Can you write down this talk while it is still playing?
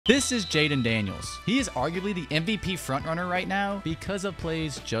This is Jayden Daniels. He is arguably the MVP frontrunner right now because of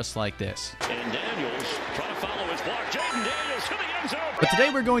plays just like this. And Daniels trying to follow his block. Jayden Daniels to the end zone. But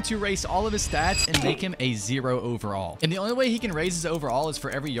today we're going to erase all of his stats and make him a 0 overall. And the only way he can raise his overall is for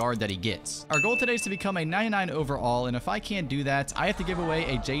every yard that he gets. Our goal today is to become a 99 overall, and if I can't do that, I have to give away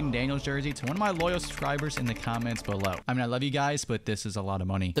a Jayden Daniels jersey to one of my loyal subscribers in the comments below. I mean, I love you guys, but this is a lot of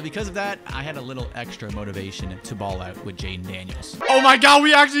money. So because of that, I had a little extra motivation to ball out with Jayden Daniels. Oh my God,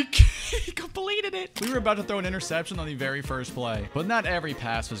 we actually completed it. We were about to throw an interception on the very first play, but not every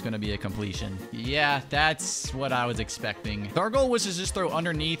pass was going to be a completion. Yeah, that's what I was expecting. So our goal was to just throw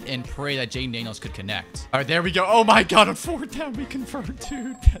underneath and pray that Jayden Daniels could connect. All right, there we go. Oh my God, on 4th down, we convert,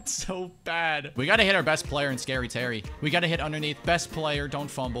 dude. That's so bad. We got to hit our best player in Scary Terry. We got to hit underneath. Best player,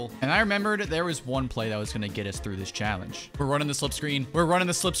 don't fumble. And I remembered there was one play that was going to get us through this challenge. We're running the slip screen. We're running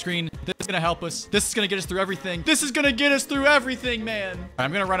the slip screen. This is going to help us. This is going to get us through everything. This is going to get us through everything, man. All right,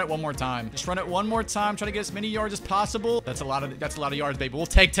 I'm going to run it one more time. Just run it one more time. Try to get as many yards as possible. That's a lot of yards, baby. We'll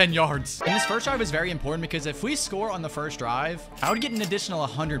take 10 yards. And this first drive is very important because if we score on the first drive, I would get an additional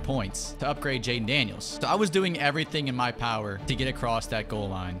 100 points to upgrade Jayden Daniels. So I was doing everything in my power to get across that goal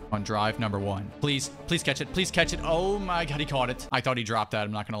line on drive number 1. Please catch it. Please catch it. Oh my God, he caught it. I thought he dropped that.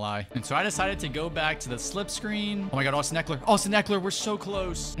 I'm not going to lie. And so I decided to go back to the slip screen. Oh my God, Austin Eckler. Austin Eckler, we're so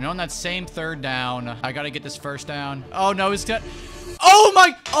close. And on that same 3rd down, I got to get this first down. Oh no, he's got...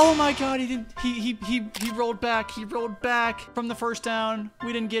 Oh my God, he rolled back. He rolled back from the first down.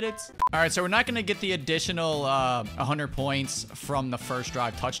 We didn't get it. All right, so we're not going to get the additional 100 points from the first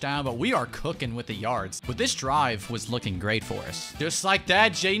drive touchdown, but we are cooking with the yards. But this drive was looking great for us. Just like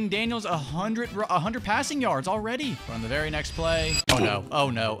that, Jayden Daniels, 100 passing yards already. But on the very next play, oh no, oh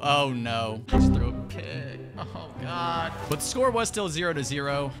no, oh no. Just throw a pick. Oh God. But the score was still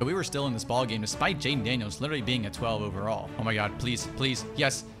 0-0. But we were still in this ball game despite Jayden Daniels literally being a 12 overall. Oh my God, please.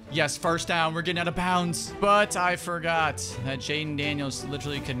 Yes. Yes, first down. We're getting out of bounds. But I forgot that Jayden Daniels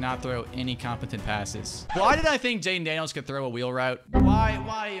literally could not throw any competent passes. Why did I think Jayden Daniels could throw a wheel route? Why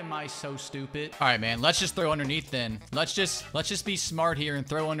am I so stupid? All right, man. Let's just throw underneath then. Let's just be smart here and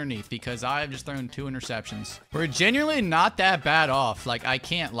throw underneath because I have just thrown 2 interceptions. We're genuinely not that bad off. Like, I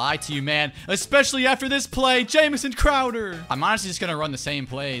can't lie to you, man. Especially after this play, Jamison Crowder. I'm honestly just going to run the same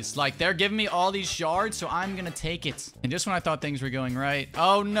plays. Like, they're giving me all these yards, so I'm going to take it. And just when I thought things were going right.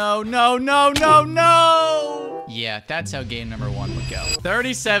 Oh, no. No. Yeah, that's how game number 1 would go.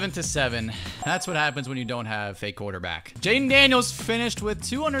 37-7. That's what happens when you don't have a quarterback. Jayden Daniels finished with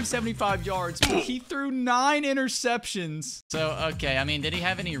 275 yards, but he threw 9 interceptions. So, okay, I mean, did he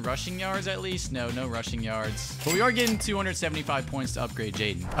have any rushing yards at least? No rushing yards. But we are getting 275 points to upgrade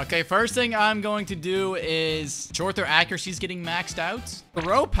Jayden. Okay, first thing I'm going to do is short throw accuracy is getting maxed out.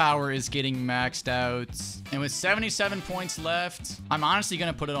 Throw power is getting maxed out. And with 77 points left, I'm honestly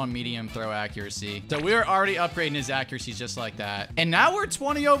going to put it on medium throw accuracy. So we're already upgrading his accuracy just like that. And now we're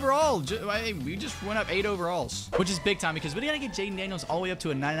 20 overall. We just went up 8 overalls, which is big time because we got to get Jayden Daniels all the way up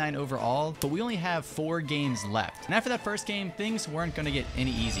to a 99 overall, but we only have 4 games left. And after that first game, things weren't going to get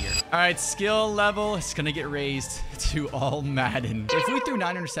any easier. All right, skill level is going to get raised to all Madden. If we threw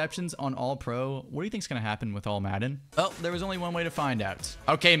 9 interceptions on all pro, what do you think is going to happen with all Madden? Well, there was only one way to find out.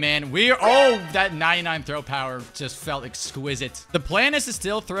 Okay, man, that 99 throw power just felt exquisite. The plan is to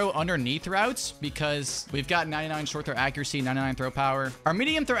still throw underneath routes because we've got 99 short throw accuracy, 99 throw power. Our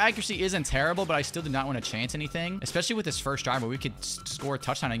medium throw accuracy isn't terrible, but I still did not want to chance anything, especially with this first drive where we could score a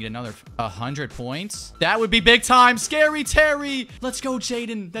touchdown and get another 100 points. That would be big time. Scary Terry. Let's go,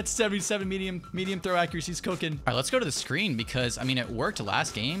 Jayden. That's 77 medium throw accuracy is cooking. All right, let's go to the screen because, I mean, it worked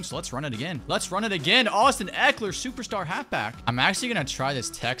last game, so let's run it again. Let's run it again. Austin Eckler, superstar halfback. I'm actually going to try this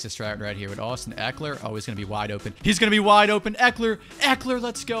Texas route right here with Austin Eckler. Oh, he's going to be wide open. He's going to be wide open. Eckler,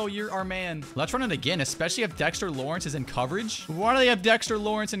 let's go. You're our man. Let's run it again, especially if Dexter Lawrence is in coverage. Why do they have Dexter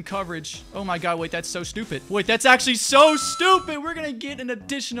Lawrence in coverage? Oh my God, wait, that's so stupid. Wait, that's actually so stupid. We're going to get an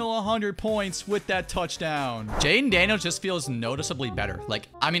additional 100 points with that touchdown. Jayden Daniels just feels noticeably better. Like,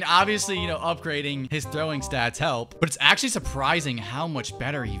 I mean, obviously, you know, upgrading his throwing stats help, but it's actually surprising how much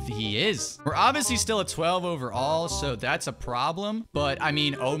better he is. We're obviously still a 12 overall, so that's a problem. But I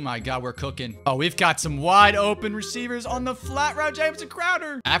mean, oh my God, we're cooking. Oh, we've got some wide open receivers on the flat route. Jamison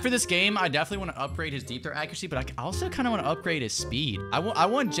Crowder. After this game, I definitely want to upgrade his deep throw accuracy, but I also kind of want to upgrade his speed. I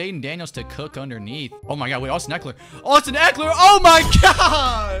want Jayden Daniels to cook underneath. Oh my God, wait, Austin Eckler. Austin Eckler. Oh my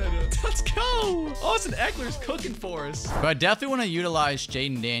God. Let's go. Austin Eckler's cooking for us. But I definitely want to utilize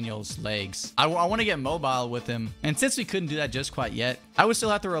Jayden Daniels' legs. I want to get mobile with him. And since we couldn't do that just quite yet, I would still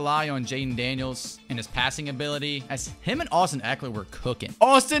have to rely on Jayden Daniels and his passing ability, as him and Austin Eckler were cooking.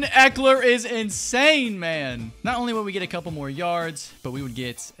 Austin Eckler is insane, man. Not only would we get a couple more yards, but we would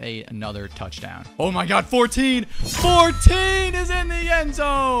get another touchdown. Oh my God, 14. 14 is in the end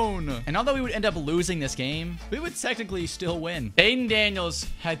zone. And although we would end up losing this game, we would technically still win. Jayden Daniels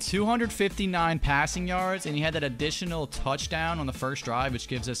had 259 passing yards, and he had that additional touchdown on the first drive, which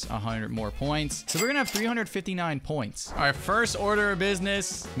gives us 100 more points. So we're going to have 359 points. All right, first order of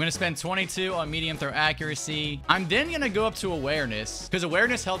business. I'm going to spend 22 on medium throw accuracy. I'm then going to go up to awareness, because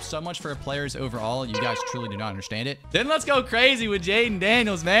awareness helps so much for players overall. You guys truly do not understand it. Then let's go crazy with Jayden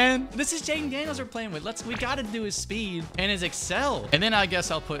Daniels, man. This is Jayden Daniels we're playing with. We got to do his speed and his excel. And then I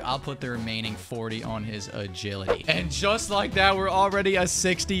guess I'll put the remaining 40 on his agility. And just like that, we're already a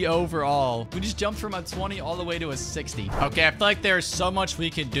 60 overall. We just jumped from a 20 all the way to a 60. Okay, I feel like there's so much we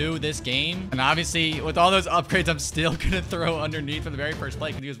could do this game. And obviously, with all those upgrades, I'm still going to throw underneath for the very first play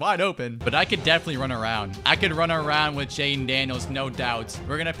because he was wide open. But I could definitely run around. I could run around with Jayden Daniels, no doubt.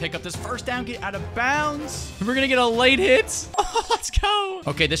 We're going to pick up this first down, get out of bounds. We're going to get a late hit. Oh, let's go.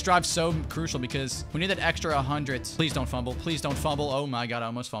 Okay, this drive's so crucial because we need that extra 100. Please don't fumble. Please don't fumble. Oh my God, I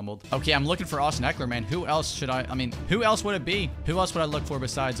almost fumbled. Okay, I'm looking for Austin Eckler, man. Who else should I mean, who else would it be? Who else would I look for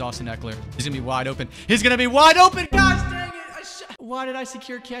besides Austin Eckler? He's going to be wide open. He's going to be wide open. Gosh dang it. Why did I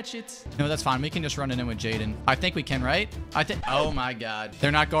secure catch it? No, that's fine. We can just run it in with Jayden. I think we can, right? Oh my God.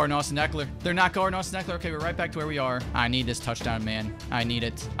 They're not guarding Austin Eckler. They're not guarding Austin Eckler. Okay, we're right back to where we are. I need this touchdown, man. I need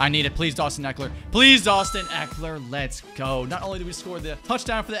it. I need it. Please, Austin Eckler. Please, Austin Eckler. Let's go. Not only did we score the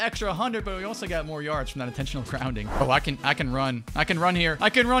touchdown for the extra 100, but we also got more yards from that intentional grounding. Oh, I can run. I can run here.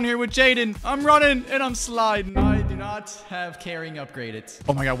 I can run here with Jayden. I'm running and I'm sliding. I do not have carrying upgraded.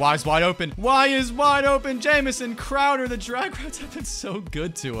 Oh my God. Y is wide open. Y is wide open. Jamison Crowder. The drag routes have been so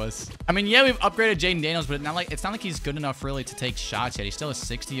good to us. I mean, yeah, we've upgraded Jayden Daniels, but it's not like he's good enough really to take shots yet. He's still a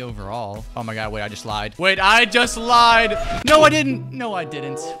 60 overall. Oh my God, wait, I just lied. Wait, I just lied. No, I didn't. No, I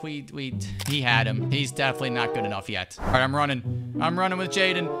didn't. He had him. He's definitely not good enough yet. All right, I'm running. I'm running with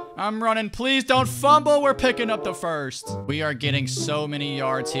Jayden. I'm running. Please don't fumble. We're picking up the first. We are getting so many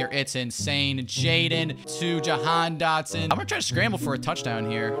yards here. It's insane. Jayden to Jahan Dotson. I'm gonna try to scramble for a touchdown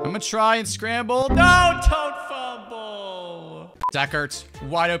here. I'm gonna try and scramble. No, don't fumble. Zach Ertz,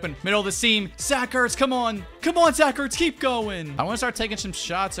 wide open, middle of the seam. Zach Ertz, come on. Come on, Zach Ertz, keep going. I want to start taking some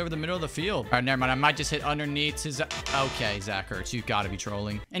shots over the middle of the field. All right, never mind. I might just hit underneath his... Okay, Zach Ertz, you've got to be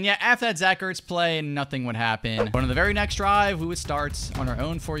trolling. And yeah, after that Zach Ertz play, nothing would happen. But on the very next drive, we would start on our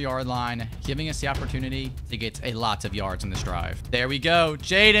own 4-yard line, giving us the opportunity to get a lot of yards in this drive. There we go.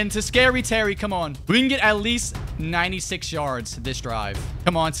 Jayden to Scary Terry. Come on. We can get at least 96 yards this drive.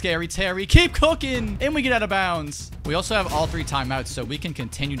 Come on, Scary Terry. Keep cooking. And we get out of bounds. We also have all 3 timeouts, so we can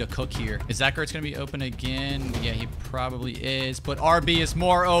continue to cook here. Is Zach Ertz going to be open again? Yeah, he probably is, but RB is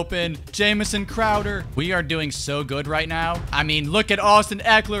more open. Jamison Crowder. We are doing so good right now. I mean, look at Austin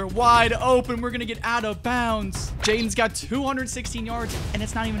Eckler wide open. We're going to get out of bounds. Jayden's got 216 yards, and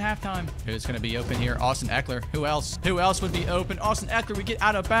it's not even halftime. Who's going to be open here? Austin Eckler. Who else? Who else would be open? Austin Eckler. We get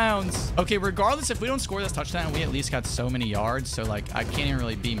out of bounds. Okay, regardless, if we don't score this touchdown, we at least got so many yards, so, like, I can't even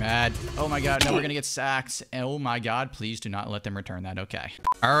really be mad. Oh, my God. No, we're going to get sacked. Oh, my God. Please do not let them return that. Okay.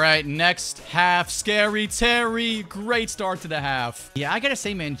 All right, next half. Scary Terry. Great start to the half. Yeah, I gotta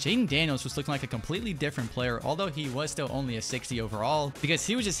say, man, Jayden Daniels was looking like a completely different player, although he was still only a 60 overall, because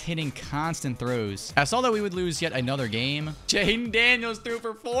he was just hitting constant throws. I saw that we would lose yet another game. Jayden Daniels threw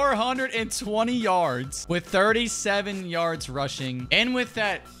for 420 yards with 37 yards rushing, and with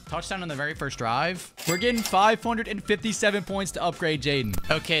that touchdown on the very first drive, we're getting 557 points to upgrade Jayden.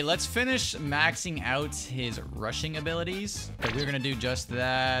 Okay, let's finish maxing out his rushing abilities. Okay, we're gonna do just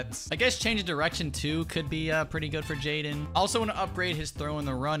that. I guess change of direction too could be pretty good for Jayden. Also want to upgrade his throw and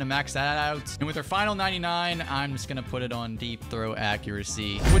the run and max that out. And with our final 99, I'm just gonna put it on deep throw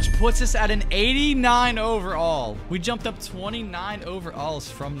accuracy, which puts us at an 89 overall. We jumped up 29 overalls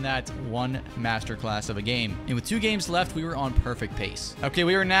from that one masterclass of a game. And with 2 games left, we were on perfect pace. Okay,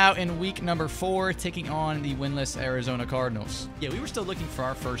 we are now in week number 4, taking on the winless Arizona Cardinals. Yeah, we were still looking for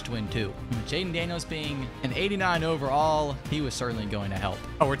our first win too. With Jayden Daniels being an 89 overall, he was certainly going to help.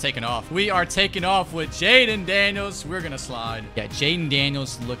 Oh, we're taking off. We are taking off with Jayden Daniels. We're gonna slide. Yeah, Jayden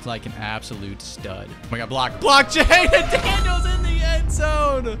Daniels looked like an absolute stud. Oh my God, block. Block Jayden Daniels in the end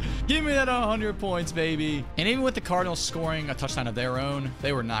zone. Give me that 100 points, baby. And even with the Cardinals scoring a touchdown of their own,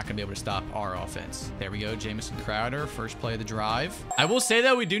 they were not going to be able to stop our offense. There we go. Jamison Crowder, first play of the drive. I will say,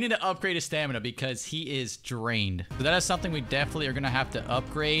 though, we do need to upgrade his stamina because he is drained. So that is something we definitely are going to have to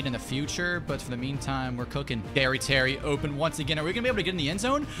upgrade in the future. But for the meantime, we're cooking. Gary Terry open once again. Are we going to be able to get in the end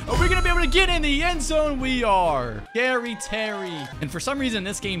zone? Are we going to be able to get in the end zone? We are. Gary Terry. And for some reason in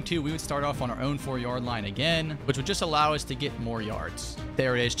this game, too, we would start off on our own 4-yard line again, which would just allow us to get more yards.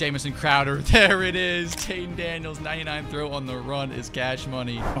 There it is. Jamison Crowder. There it is. Jayden Daniels, 99 throw on the run is cash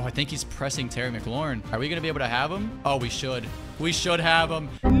money. Oh, I think he's pressing Terry McLaurin. Are we going to be able to have him? Oh, we should. We should have him.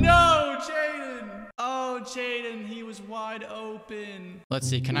 No, Jayden. Oh, Jayden, he was wide open. Let's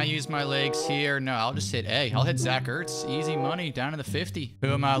see. Can I use my legs here? No, I'll just hit A. I'll hit Zach Ertz. Easy money down to the 50. Who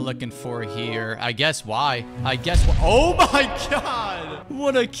am I looking for here? I guess Y. I guess Y. Oh, my God.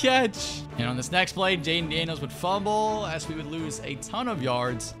 What a catch. And on this next play, Jayden Daniels would fumble as we would lose a ton of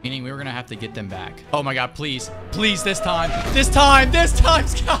yards, meaning we were going to have to get them back. Oh, my God. Please. Please this time. This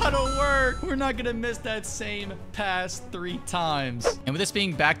time's got to work. We're not going to miss that same pass 3 times. And with this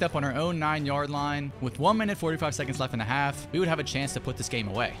being backed up on our own 9-yard line, with 1 minute 45 seconds left in the half, we would have a chance to put this game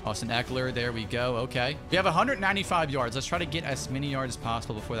away. Austin Eckler, there we go. Okay. We have 195 yards. Let's try to get as many yards as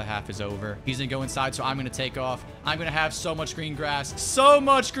possible before the half is over. He's going to go inside, so I'm going to take off. I'm going to have so much green grass. So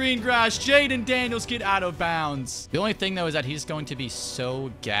much green grass. Jayden Daniels get out of bounds. The only thing, though, is that he's going to be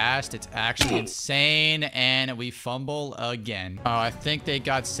so gassed. It's actually insane, and we fumble again. Oh, I think they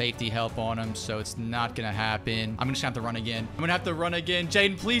got safety help on him, so it's not going to happen. I'm just going to have to run again. I'm going to have to run again.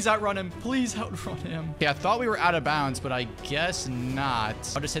 Jayden, please outrun him. Please outrun him. Okay, I thought we were out of bounds, but I guess not.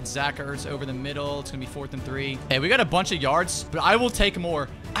 I'll just hit Zach Ertz over the middle. It's going to be 4th and 3. Hey, we got a bunch of yards, but I will take more.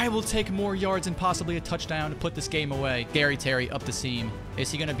 I will take more yards and possibly a touchdown to put this game away. Gary Terry up the seam. Is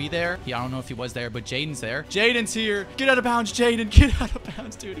he going to be there? Yeah, I don't know if he was there, but Jayden's there. Jayden's here. Get out of bounds, Jayden. Get out of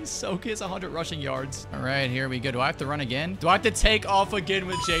bounds, dude. He's so good. 100 rushing yards. All right, here we go. Do I have to run again? Do I have to take off again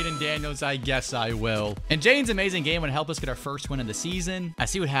with Jayden Daniels? I guess I will. And Jayden's amazing game would help us get our first win of the season,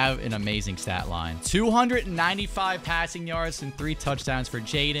 as he would have an amazing stat line. 295 passing yards and 3 touchdowns for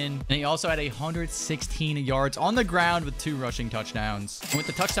Jayden. And he also had 116 yards on the ground with 2 rushing touchdowns. And with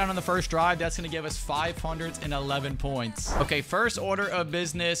the touchdown on the first drive, that's going to give us 511 points. Okay, first order of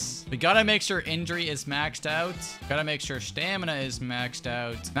business. We got to make sure injury is maxed out. Got to make sure stamina is maxed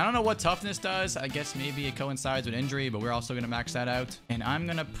out. I don't know what toughness does. I guess maybe it coincides with injury, but we're also going to max that out. And I'm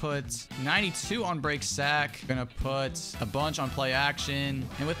going to put 92 on break sack. Going to put a bunch on play action.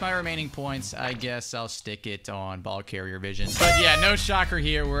 And with my remaining points, I guess I'll stick it on ball carrier vision. But yeah, no shocker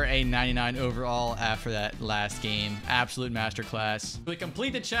here. We're a 99 overall after that last game. Absolute masterclass. We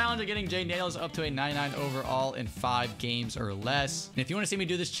complete the challenge of getting Jayden Daniels up to a 99 overall in 5 games or less. And if you want to see me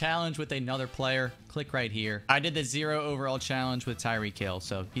do this challenge with another player, click right here. I did the 0 overall challenge with Tyreek Hill,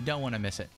 so you don't want to miss it.